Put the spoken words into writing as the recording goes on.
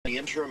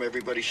tantrum,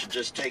 everybody should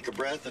just take a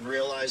breath and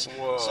realize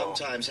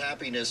sometimes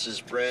happiness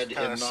is bred in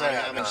not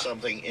having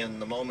something in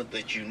the moment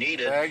that you need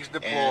it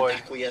and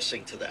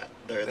acquiescing to that.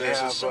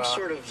 There's some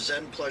sort of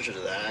Zen pleasure to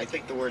that. I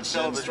think the word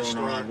Zen's thrown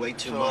around way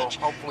too much.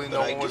 Hopefully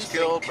no one was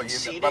killed,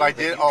 but I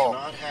did.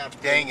 Oh,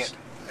 dang it!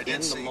 I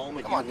did see.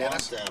 Come on,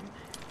 Dennis.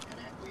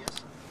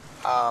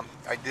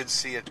 I did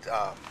see it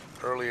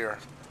earlier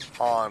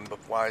on, but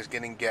while I was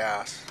getting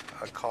gas,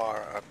 a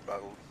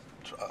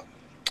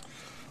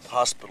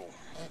hospital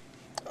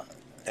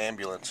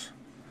ambulance.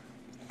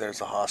 There's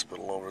a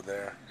hospital over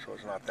there, so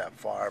it's not that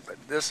far, but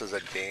this is a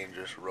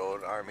dangerous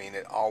road. I mean,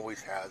 it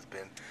always has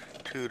been.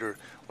 Tudor,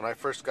 when I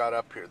first got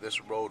up here, this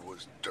road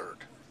was dirt,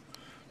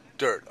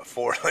 a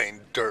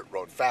 4-lane dirt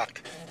road. In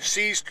fact,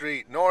 C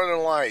Street,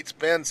 Northern Lights,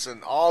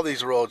 Benson, all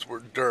these roads were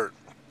dirt,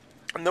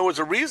 and there was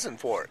a reason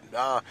for it.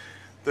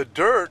 The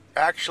dirt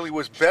actually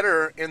was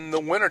better in the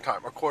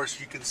wintertime. Of course,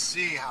 you can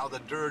see how the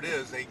dirt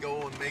is. They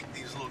go and make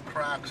these little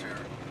cracks here.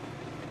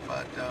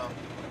 But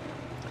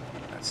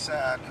that's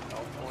sad.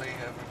 Hopefully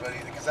everybody,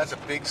 because that's a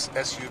big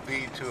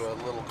SUV to a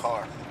little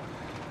car.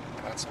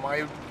 That's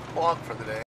my vlog for the day.